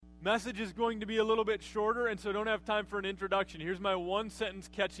Message is going to be a little bit shorter, and so I don't have time for an introduction. Here's my one-sentence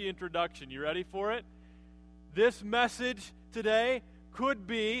catchy introduction. You ready for it? This message today could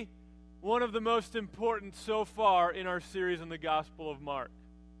be one of the most important so far in our series on the Gospel of Mark.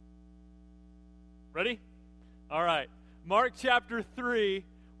 Ready? All right. Mark chapter 3,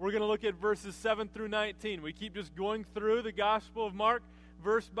 we're going to look at verses 7 through 19. We keep just going through the Gospel of Mark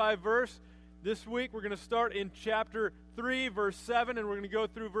verse by verse. This week we're going to start in chapter 3, verse 7, and we're going to go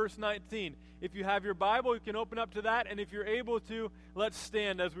through verse 19. If you have your Bible, you can open up to that, and if you're able to, let's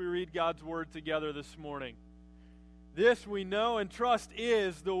stand as we read God's Word together this morning. This we know and trust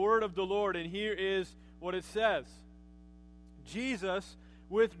is the Word of the Lord, and here is what it says. Jesus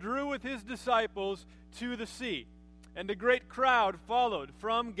withdrew with his disciples to the sea, and a great crowd followed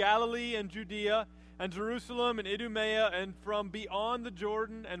from Galilee and Judea and Jerusalem and Idumea and from beyond the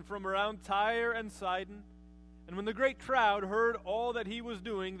Jordan and from around Tyre and Sidon. And when the great crowd heard all that he was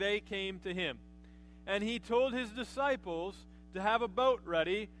doing, they came to him. And he told his disciples to have a boat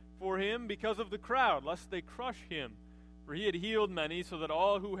ready for him because of the crowd, lest they crush him. For he had healed many, so that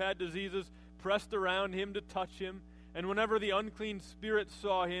all who had diseases pressed around him to touch him. And whenever the unclean spirits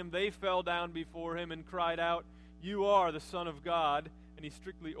saw him, they fell down before him and cried out, "You are the Son of God." And he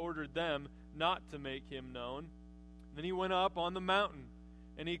strictly ordered them not to make him known. Then he went up on the mountain,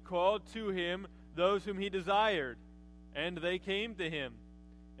 and he called to him those whom he desired, and they came to him.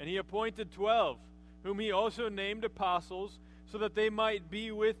 And he appointed 12, whom he also named apostles, so that they might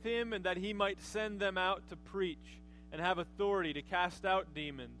be with him, and that he might send them out to preach, and have authority to cast out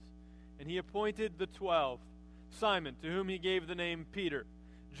demons. And he appointed the 12, Simon, to whom he gave the name Peter,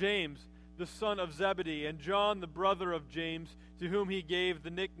 James, the son of Zebedee, and John, the brother of James, to whom he gave the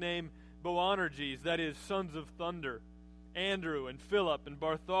nickname Boanerges, that is, sons of thunder, Andrew and Philip and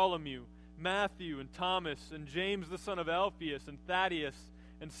Bartholomew, Matthew and Thomas, and James the son of Alphaeus, and Thaddeus,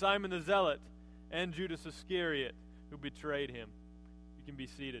 and Simon the Zealot, and Judas Iscariot, who betrayed him. You can be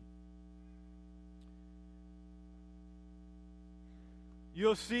seated.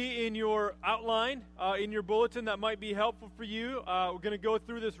 You'll see in your outline, in your bulletin, that might be helpful for you. We're going to go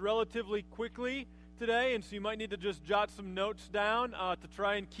through this relatively quickly today, and so you might need to just jot some notes down to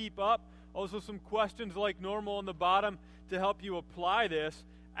try and keep up. Also some questions like normal on the bottom to help you apply this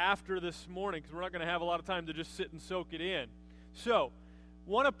after this morning, because we're not going to have a lot of time to just sit and soak it in. So,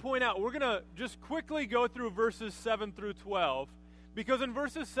 want to point out, we're going to just quickly go through verses 7 through 12, because in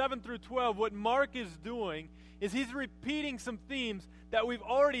verses 7 through 12, what Mark is doing is he's repeating some themes that we've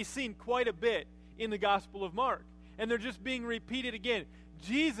already seen quite a bit in the Gospel of Mark, and they're just being repeated again.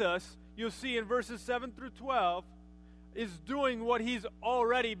 Jesus, you'll see in verses 7 through 12, is doing what he's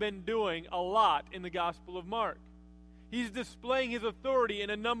already been doing a lot in the Gospel of Mark. He's displaying his authority in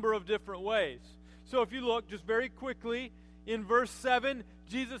a number of different ways. So if you look just very quickly, in verse 7,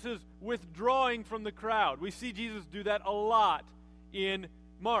 Jesus is withdrawing from the crowd. We see Jesus do that a lot in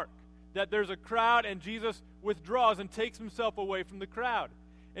Mark, that there's a crowd and Jesus withdraws and takes himself away from the crowd.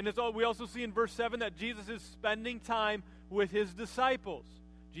 And we also see in verse 7 that Jesus is spending time with his disciples.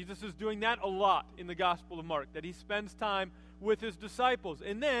 Jesus is doing that a lot in the Gospel of Mark, that he spends time with his disciples.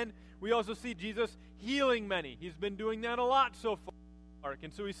 And then we also see Jesus healing many. He's been doing that a lot so far in Mark.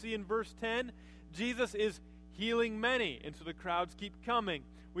 And so we see in verse 10, Jesus is healing many, and so the crowds keep coming.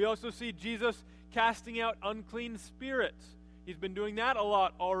 We also see Jesus casting out unclean spirits. He's been doing that a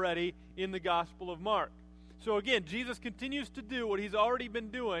lot already in the Gospel of Mark. So again, Jesus continues to do what he's already been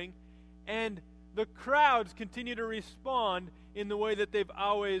doing, and the crowds continue to respond in the way that they've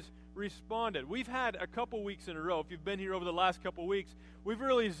always responded. We've had a couple weeks in a row, if you've been here over the last couple weeks, we've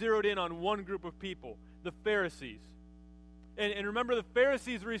really zeroed in on one group of people, the Pharisees. And remember, the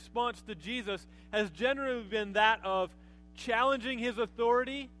Pharisees' response to Jesus has generally been that of challenging his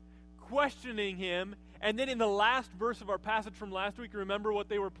authority, questioning him, and then in the last verse of our passage from last week, remember what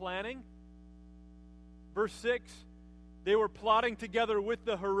they were planning? Verse 6, they were plotting together with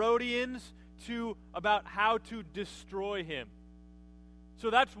the Herodians about how to destroy him. So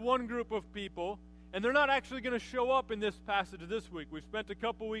that's one group of people, and they're not actually going to show up in this passage this week. We've spent a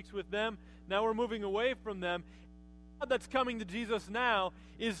couple weeks with them. Now we're moving away from them. The crowd that's coming to Jesus now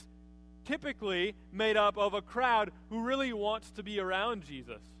is typically made up of a crowd who really wants to be around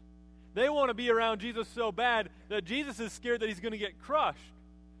Jesus. They want to be around Jesus so bad that Jesus is scared that he's going to get crushed.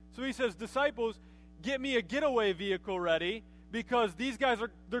 So he says, disciples, get me a getaway vehicle ready, because these guys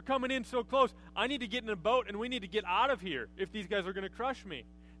they're coming in so close. I need to get in a boat, and we need to get out of here if these guys are going to crush me.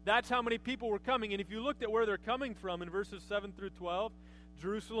 That's how many people were coming. And if you looked at where they're coming from in verses 7 through 12,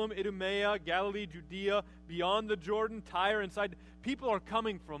 Jerusalem, Idumea, Galilee, Judea, beyond the Jordan, Tyre, and Sidon, people are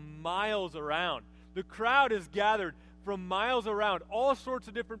coming from miles around. The crowd is gathered from miles around, all sorts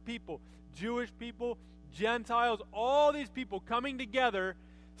of different people, Jewish people, Gentiles, all these people coming together.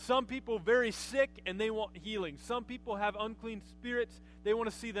 Some people very sick and they want healing. Some people have unclean spirits. They want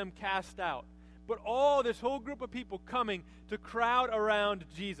to see them cast out. But all this whole group of people coming to crowd around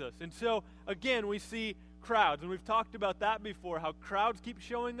Jesus. And so, again, we see crowds. And we've talked about that before, how crowds keep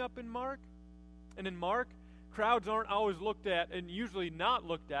showing up in Mark. And in Mark, crowds aren't always looked at, and usually not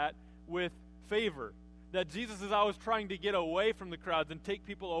looked at, with favor. That Jesus is always trying to get away from the crowds and take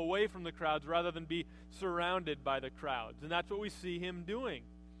people away from the crowds rather than be surrounded by the crowds. And that's what we see him doing.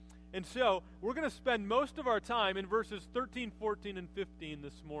 And so, we're going to spend most of our time in verses 13, 14, and 15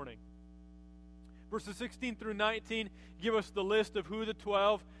 this morning. Verses 16 through 19 give us the list of who the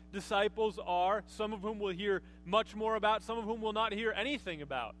 12 disciples are, some of whom we'll hear much more about, some of whom we'll not hear anything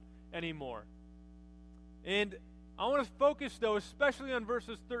about anymore. And I want to focus, though, especially on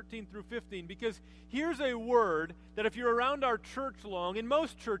verses 13 through 15, because here's a word that if you're around our church long, and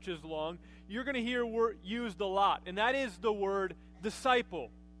most churches long, you're going to hear used a lot, and that is the word disciple.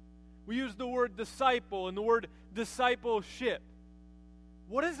 We use the word disciple and the word discipleship.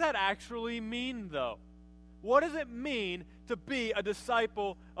 What does that actually mean, though? What does it mean to be a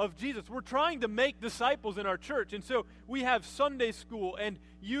disciple of Jesus? We're trying to make disciples in our church, and so we have Sunday school and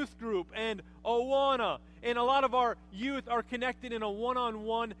youth group and Awana, and a lot of our youth are connected in a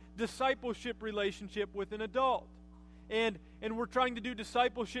one-on-one discipleship relationship with an adult. And we're trying to do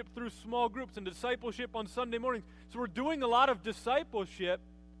discipleship through small groups and discipleship on Sunday mornings. So we're doing a lot of discipleship.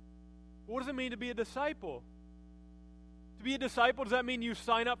 What does it mean to be a disciple? To be a disciple, does that mean you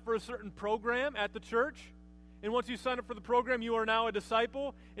sign up for a certain program at the church? And once you sign up for the program, you are now a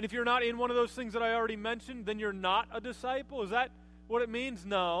disciple? And if you're not in one of those things that I already mentioned, then you're not a disciple? Is that what it means?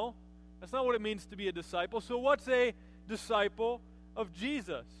 No. That's not what it means to be a disciple. So what's a disciple of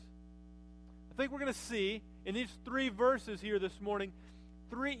Jesus? I think we're going to see in these 3 verses here this morning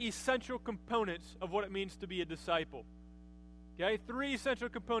 3 essential components of what it means to be a disciple. Okay, 3 essential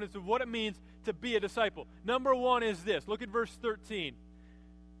components of what it means to be a disciple. Number 1 is this. Look at verse 13.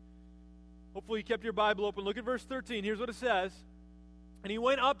 Hopefully you kept your Bible open. Look at verse 13. Here's what it says. And he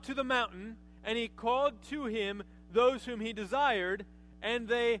went up to the mountain, and he called to him those whom he desired, and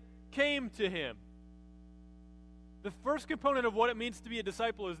they came to him. The first component of what it means to be a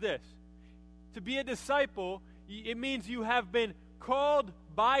disciple is this. To be a disciple, it means you have been called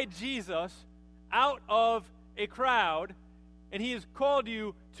by Jesus out of a crowd, and he has called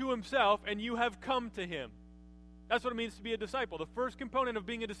you to himself, and you have come to him. That's what it means to be a disciple. The first component of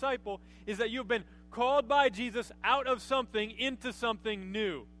being a disciple is that you've been called by Jesus out of something into something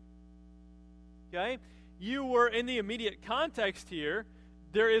new. Okay? You were in the immediate context here.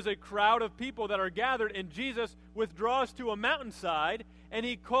 There is a crowd of people that are gathered, and Jesus withdraws to a mountainside, and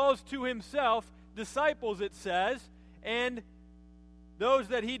he calls to himself disciples, it says, and those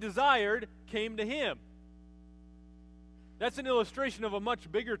that he desired came to him. That's an illustration of a much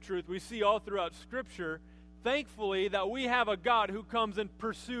bigger truth we see all throughout Scripture. Thankfully, that we have a God who comes and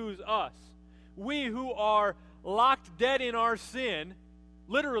pursues us. We who are locked dead in our sin,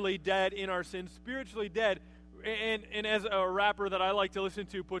 literally dead in our sin, spiritually dead, and as a rapper that I like to listen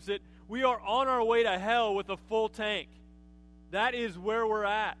to puts it, we are on our way to hell with a full tank. That is where we're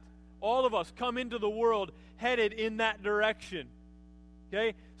at. All of us come into the world headed in that direction.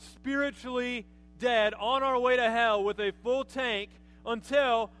 Okay? Spiritually dead, on our way to hell with a full tank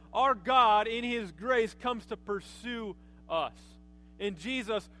until our God, in his grace, comes to pursue us. And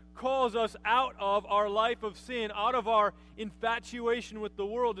Jesus calls us out of our life of sin, out of our infatuation with the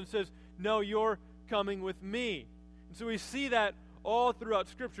world, and says, no, you're coming with me. And so we see that all throughout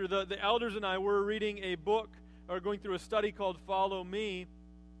Scripture. The elders and I were reading a book, or going through a study called Follow Me.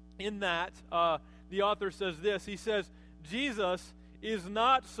 In that, the author says this. He says, Jesus is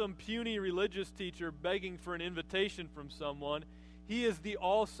not some puny religious teacher begging for an invitation from someone. He is the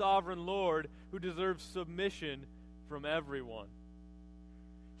all-sovereign Lord who deserves submission from everyone.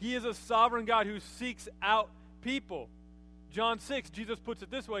 He is a sovereign God who seeks out people. John 6, Jesus puts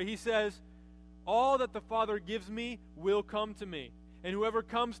it this way. He says, all that the Father gives me will come to me. And whoever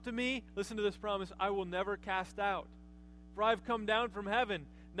comes to me, listen to this promise, I will never cast out. For I have come down from heaven,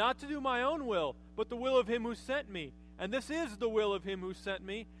 not to do my own will, but the will of him who sent me. And this is the will of him who sent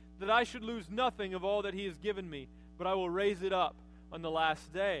me, that I should lose nothing of all that he has given me, but I will raise it up on the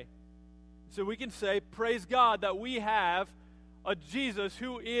last day. So we can say, praise God, that we have a Jesus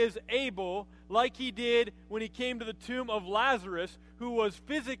who is able, like he did when he came to the tomb of Lazarus, who was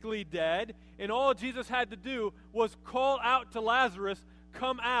physically dead, and all Jesus had to do was call out to Lazarus,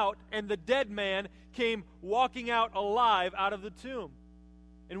 come out, and the dead man came walking out alive out of the tomb.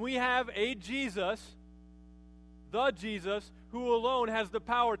 And we have a Jesus the Jesus who alone has the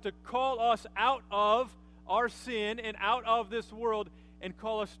power to call us out of our sin and out of this world and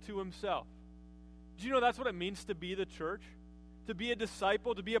call us to himself. Do you know that's what it means to be the church? To be a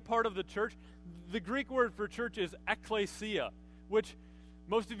disciple, to be a part of the church? The Greek word for church is ekklesia, which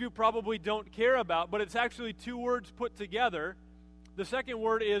most of you probably don't care about, but it's actually two words put together. The second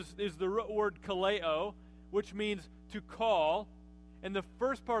word is the root word kaleo, which means to call, and the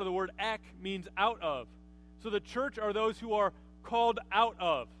first part of the word ek means out of. So the church are those who are called out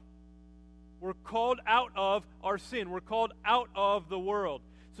of. We're called out of our sin. We're called out of the world.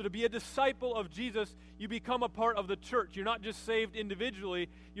 So to be a disciple of Jesus, you become a part of the church. You're not just saved individually.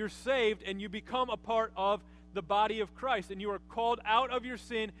 You're saved and you become a part of the body of Christ. And you are called out of your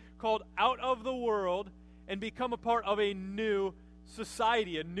sin, called out of the world, and become a part of a new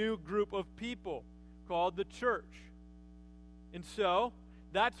society, a new group of people called the church. And so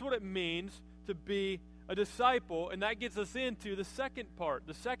that's what it means to be a disciple, and that gets us into the second part.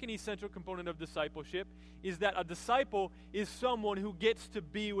 The second essential component of discipleship is that a disciple is someone who gets to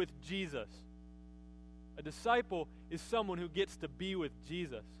be with Jesus. A disciple is someone who gets to be with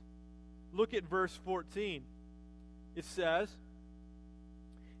Jesus. Look at verse 14. It says,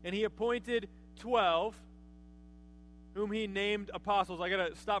 "And he appointed 12, whom he named apostles." I got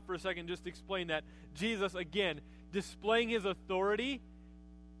to stop for a second just to explain that. Jesus, again, displaying his authority,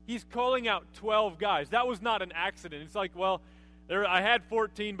 he's calling out 12 guys. That was not an accident. It's like, well, I had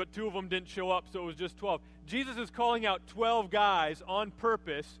 14, but 2 of them didn't show up, so it was just 12. Jesus is calling out 12 guys on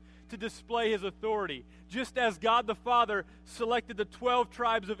purpose to display his authority. Just as God the Father selected the 12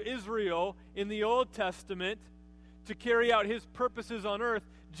 tribes of Israel in the Old Testament to carry out his purposes on earth,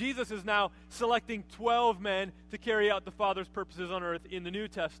 Jesus is now selecting 12 men to carry out the Father's purposes on earth in the New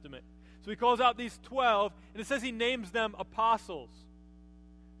Testament. So he calls out these 12, and it says he names them apostles.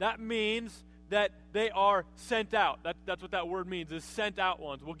 That means that they are sent out. That's what that word means, is sent out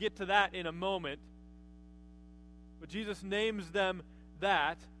ones. We'll get to that in a moment. But Jesus names them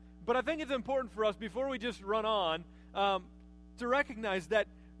that. But I think it's important for us, before we just run on, to recognize that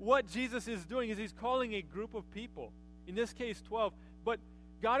what Jesus is doing is he's calling a group of people, in this case 12, but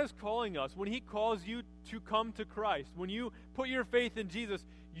God is calling us. When he calls you to come to Christ, when you put your faith in Jesus,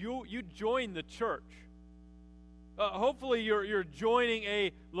 you join the church. Hopefully you're joining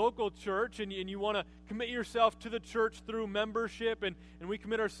a local church and you want to commit yourself to the church through membership, and we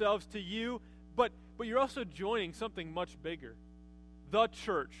commit ourselves to you, but you're also joining something much bigger. The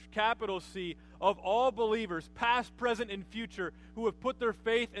church, capital C, of all believers, past, present, and future, who have put their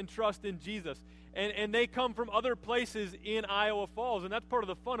faith and trust in Jesus. And they come from other places in Iowa Falls. And that's part of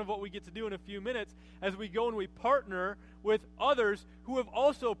the fun of what we get to do in a few minutes as we go and we partner with others who have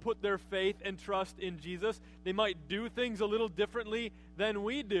also put their faith and trust in Jesus. They might do things a little differently than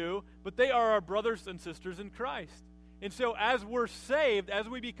we do, but they are our brothers and sisters in Christ. And so as we're saved, as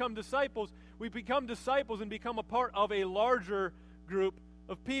we become disciples and become a part of a larger group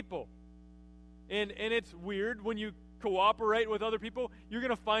of people. And it's weird when you cooperate with other people, you're going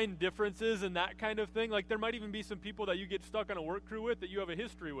to find differences and that kind of thing. Like there might even be some people that you get stuck on a work crew with that you have a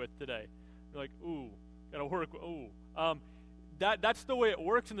history with today. You're like, ooh, got to work, ooh. That's the way it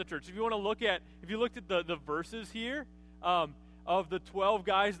works in the church. If you looked at the verses here of the 12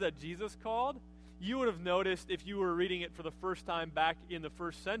 guys that Jesus called, you would have noticed, if you were reading it for the first time back in the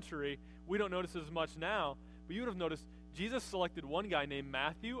first century, we don't notice as much now, but you would have noticed Jesus selected one guy named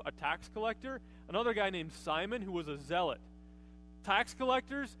Matthew, a tax collector, another guy named Simon, who was a zealot. Tax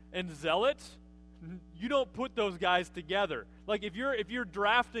collectors and zealots, you don't put those guys together. Like if you're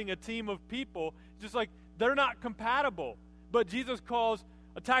drafting a team of people, just like they're not compatible. But Jesus calls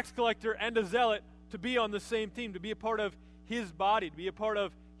a tax collector and a zealot to be on the same team, to be a part of his body, to be a part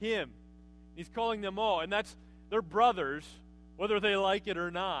of him. He's calling them all, and they're brothers, whether they like it or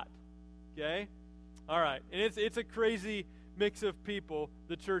not. Okay? All right, and it's a crazy mix of people,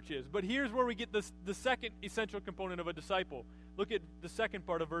 the church is. But here's where we get the second essential component of a disciple. Look at the second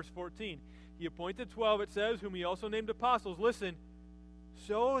part of verse 14. He appointed 12, it says, whom he also named apostles. Listen,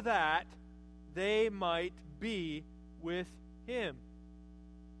 so that they might be with him.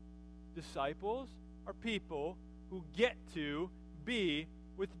 Disciples are people who get to be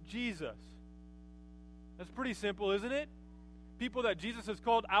with Jesus. That's pretty simple, isn't it? People that Jesus has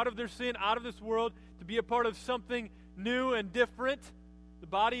called out of their sin, out of this world, to be a part of something new and different. The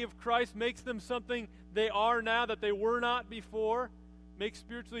body of Christ makes them something they are now that they were not before. Makes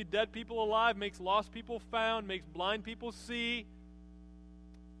spiritually dead people alive, makes lost people found, makes blind people see.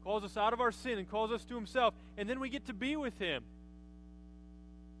 Calls us out of our sin and calls us to himself. And then we get to be with him.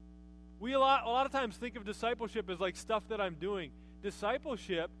 We a lot of times think of discipleship as like stuff that I'm doing.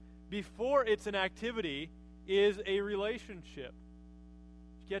 Discipleship, before it's an activity, is a relationship.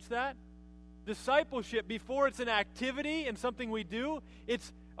 Did you catch that? Discipleship, before it's an activity and something we do,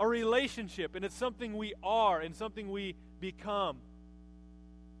 it's a relationship, and it's something we are and something we become.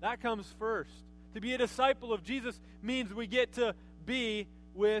 That comes first. To be a disciple of Jesus means we get to be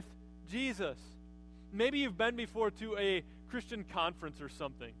with Jesus. Maybe you've been before to a Christian conference or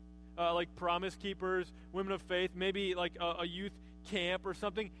something, like Promise Keepers, Women of Faith, maybe like a youth camp or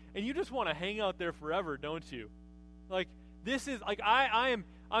something, and you just want to hang out there forever, don't you? Like, this is, like, I'm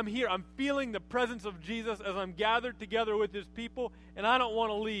here. I'm feeling the presence of Jesus as I'm gathered together with his people, and I don't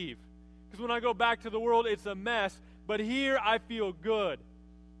want to leave. Because when I go back to the world, it's a mess, but here I feel good.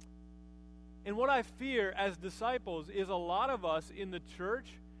 And what I fear as disciples is a lot of us in the church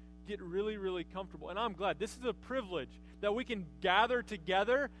get really, really comfortable. And I'm glad. This is a privilege that we can gather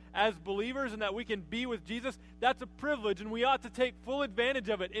together as believers and that we can be with Jesus. That's a privilege, and we ought to take full advantage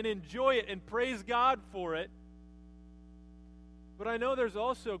of it and enjoy it and praise God for it. But I know there's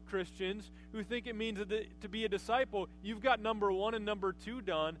also Christians who think it means to be a disciple, you've got number 1 and number 2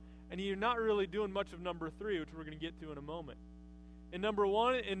 done, and you're not really doing much of number 3, which we're going to get to in a moment. And number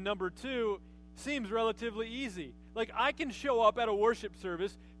 1 and number 2 seems relatively easy. Like, I can show up at a worship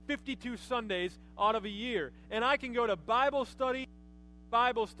service 52 Sundays out of a year, and I can go to Bible study,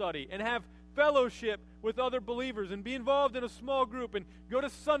 and have fellowship with other believers, and be involved in a small group, and go to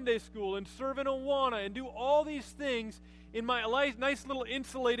Sunday school, and serve in Awana, and do all these things in my nice little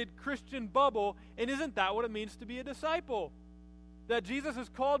insulated Christian bubble. And isn't that what it means to be a disciple? That Jesus has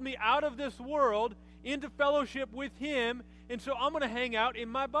called me out of this world into fellowship with him, and so I'm going to hang out in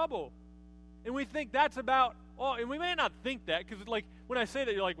my bubble. And we think that's about all, and we may not think that, because like when I say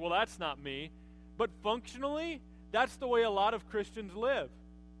that, you're like, well, that's not me. But functionally, that's the way a lot of Christians live.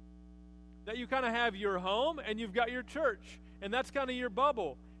 That you kind of have your home, and you've got your church, and that's kind of your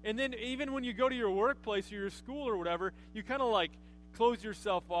bubble. And then even when you go to your workplace or your school or whatever, you kind of like close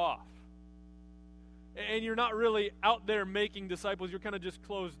yourself off. And you're not really out there making disciples. You're kind of just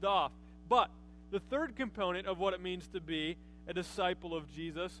closed off. But the third component of what it means to be a disciple of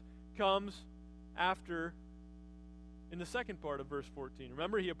Jesus comes after, in the second part of verse 14.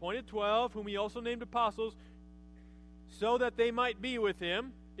 Remember, he appointed 12, whom he also named apostles, so that they might be with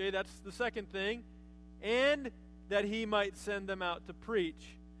him. Okay, that's the second thing. And that he might send them out to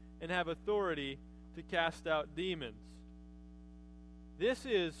preach and have authority to cast out demons. This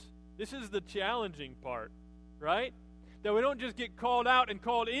is the challenging part, right? That we don't just get called out and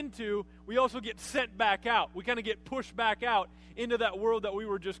called into, we also get sent back out. We kind of get pushed back out into that world that we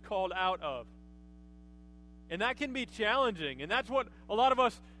were just called out of. And that can be challenging, and that's what a lot of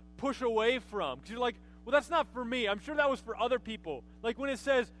us push away from. Because you're like, well, that's not for me. I'm sure that was for other people. Like when it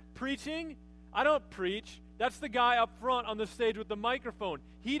says preaching, I don't preach. That's the guy up front on the stage with the microphone.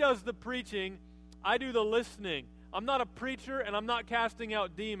 He does the preaching. I do the listening. I'm not a preacher, and I'm not casting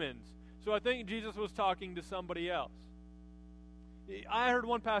out demons. So I think Jesus was talking to somebody else. I heard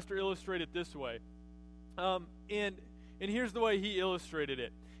one pastor illustrate it this way. And here's the way he illustrated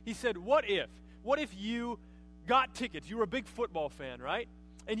it. He said, what if you got tickets? You were a big football fan, right?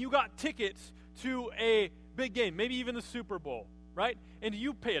 And you got tickets to a big game, maybe even the Super Bowl, right? And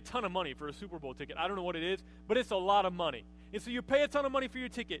you pay a ton of money for a Super Bowl ticket. I don't know what it is, but it's a lot of money. And so you pay a ton of money for your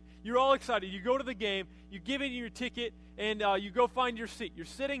ticket. You're all excited. You go to the game. You give in your ticket, and you go find your seat. You're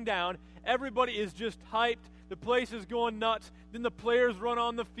sitting down. Everybody is just hyped. The place is going nuts. Then the players run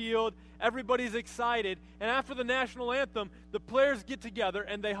on the field. Everybody's excited. And after the national anthem, the players get together,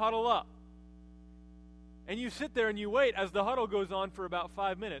 and they huddle up. And you sit there and you wait as the huddle goes on for about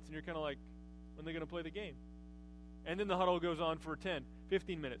 5 minutes. And you're kind of like, when are they going to play the game? And then the huddle goes on for 10,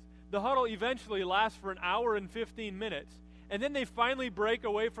 15 minutes. The huddle eventually lasts for an hour and 15 minutes. And then they finally break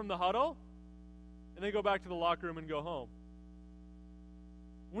away from the huddle, and they go back to the locker room and go home.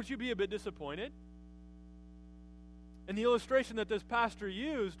 Wouldn't you be a bit disappointed? And the illustration that this pastor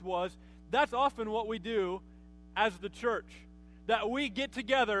used was, that's often what we do as the church. That we get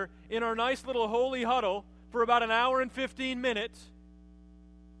together in our nice little holy huddle for about an hour and 15 minutes,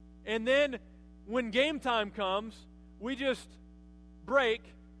 and then when game time comes, we just break,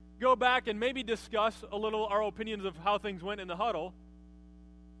 go back and maybe discuss a little our opinions of how things went in the huddle,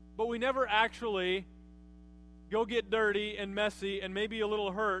 but we never actually go get dirty and messy and maybe a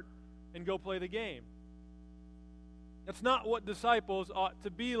little hurt and go play the game. That's not what disciples ought to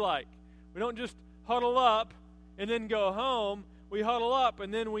be like. We don't just huddle up and then go home. We huddle up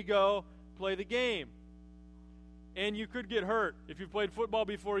and then we go play the game. And you could get hurt. If you've played football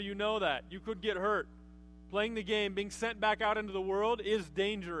before, you know that. You could get hurt. Playing the game, being sent back out into the world is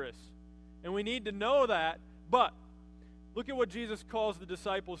dangerous. And we need to know that. But look at what Jesus calls the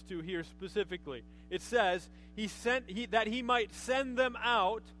disciples to here specifically. it says that he might send them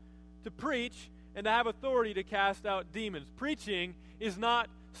out to preach and to have authority to cast out demons. Preaching is not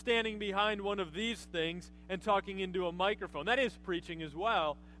standing behind one of these things and talking into a microphone. That is preaching as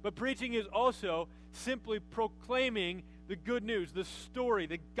well, but preaching is also simply proclaiming the good news, the story,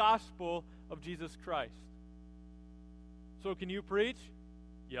 the gospel of Jesus Christ. So can you preach?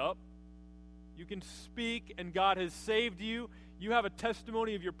 Yup. You can speak, and God has saved you. You have a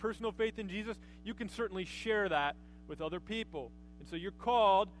testimony of your personal faith in Jesus. You can certainly share that with other people. And so you're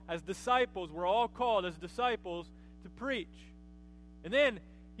called as disciples. We're all called as disciples to preach. And then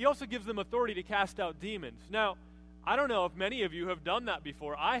he also gives them authority to cast out demons. Now, I don't know if many of you have done that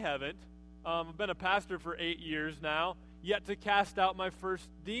before. I haven't. I've been a pastor for 8 years now, yet to cast out my first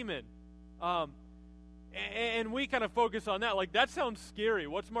demon. And we kind of focus on that. Like, that sounds scary.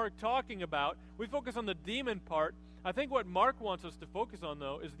 What's Mark talking about? We focus on the demon part. I think what Mark wants us to focus on,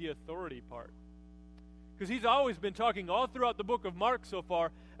 though, is the authority part. Because he's always been talking all throughout the book of Mark so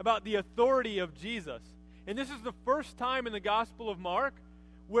far about the authority of Jesus. And this is the first time in the Gospel of Mark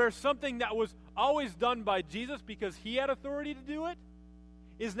where something that was always done by Jesus because he had authority to do it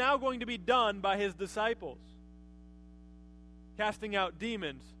is now going to be done by his disciples. Casting out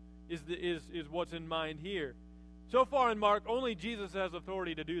demons is what's in mind here. So far in Mark, only Jesus has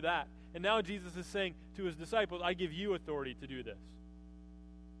authority to do that. And now Jesus is saying to his disciples, I give you authority to do this.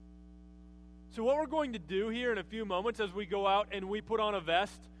 So what we're going to do here in a few moments as we go out and we put on a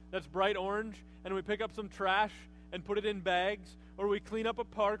vest that's bright orange and we pick up some trash and put it in bags, or we clean up a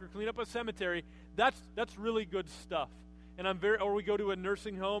park or clean up a cemetery, that's really good stuff. And or we go to a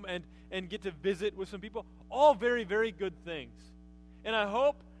nursing home and get to visit with some people, all very, very good things. And I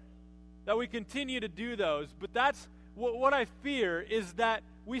hope that we continue to do those, but that's what I fear is that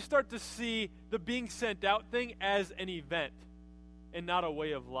we start to see the being sent out thing as an event and not a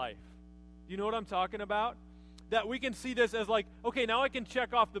way of life. Do you know what I'm talking about? That we can see this as like, okay, now I can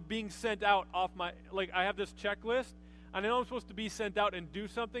check off the being sent out off my, like I have this checklist, I know I'm supposed to be sent out and do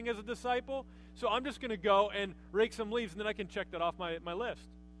something as a disciple, so I'm just going to go and rake some leaves and then I can check that off my list.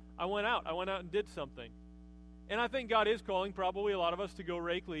 I went out and did something. And I think God is calling probably a lot of us to go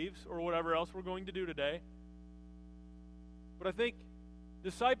rake leaves or whatever else we're going to do today. But I think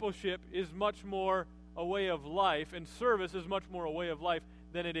discipleship is much more a way of life, and service is much more a way of life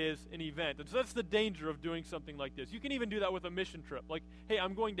than it is an event. And so that's the danger of doing something like this. You can even do that with a mission trip. Like, hey,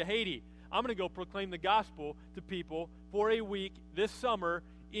 I'm going to Haiti. I'm going to go proclaim the gospel to people for a week this summer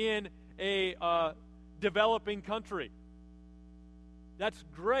in a developing country. That's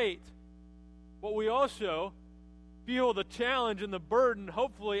great. But we also feel the challenge and the burden,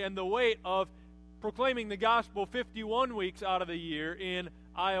 hopefully, and the weight of proclaiming the gospel 51 weeks out of the year in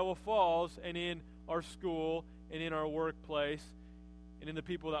Iowa Falls and in our school and in our workplace and in the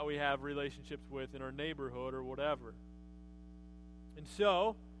people that we have relationships with in our neighborhood or whatever. And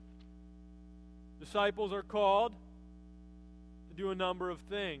so, disciples are called to do a number of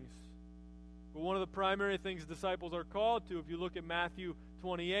things. But one of the primary things disciples are called to, if you look at Matthew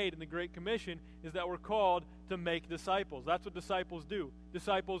 28 in the Great Commission, is that we're called to make disciples. That's what disciples do.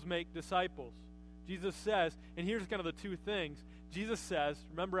 Disciples make disciples. Jesus says, and here's kind of the two things. Jesus says,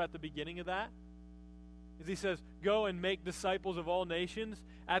 remember at the beginning of that? Is he says, go and make disciples of all nations.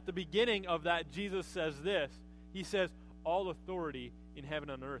 At the beginning of that, Jesus says this. He says, all authority in heaven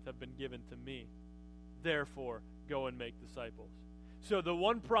and earth have been given to me. Therefore, go and make disciples. So the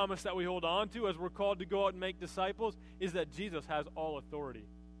one promise that we hold on to as we're called to go out and make disciples is that Jesus has all authority.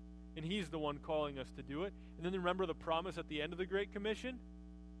 And he's the one calling us to do it. And then remember the promise at the end of the Great Commission?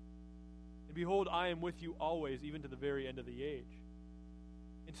 And behold, I am with you always, even to the very end of the age.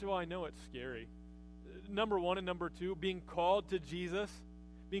 And so I know it's scary. Number one and number two, being called to Jesus,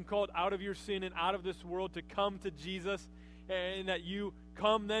 being called out of your sin and out of this world to come to Jesus, and that you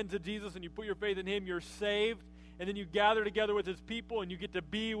come then to Jesus and you put your faith in him, you're saved, and then you gather together with his people and you get to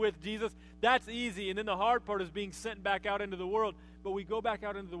be with Jesus. That's easy. And then the hard part is being sent back out into the world. But we go back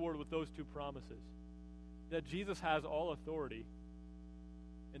out into the world with those two promises. That Jesus has all authority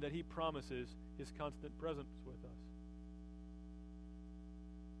and that he promises his constant presence with us.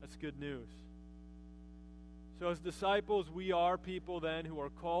 That's good news. So as disciples, we are people then who are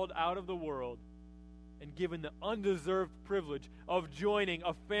called out of the world and given the undeserved privilege of joining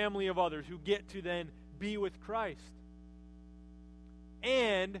a family of others who get to then be with Christ.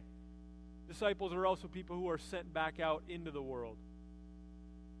 And disciples are also people who are sent back out into the world.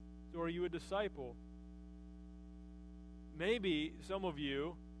 So are you a disciple? Maybe some of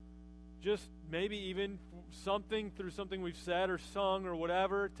you, just maybe even through something we've said or sung or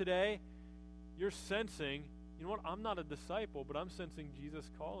whatever today, you're sensing, you know what, I'm not a disciple, but I'm sensing Jesus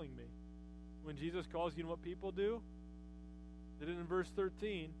calling me. When Jesus calls, you know what people do? Did it in verse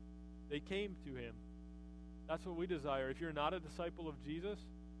 13. They came to him. That's what we desire. If you're not a disciple of Jesus,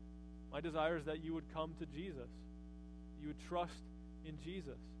 my desire is that you would come to Jesus. You would trust in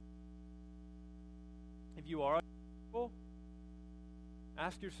Jesus. If you are a disciple,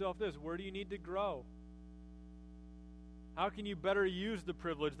 ask yourself this: where do you need to grow? How can you better use the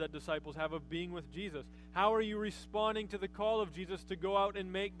privilege that disciples have of being with Jesus? How are you responding to the call of Jesus to go out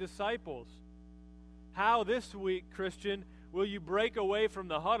and make disciples? How this week, Christian, will you break away from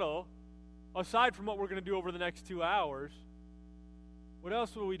the huddle, aside from what we're going to do over the next 2 hours? What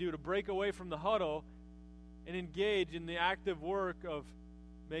else will we do to break away from the huddle and engage in the active work of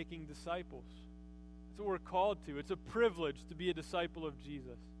making disciples? That's what we're called to. It's a privilege to be a disciple of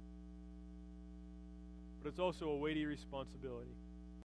Jesus. But it's also a weighty responsibility.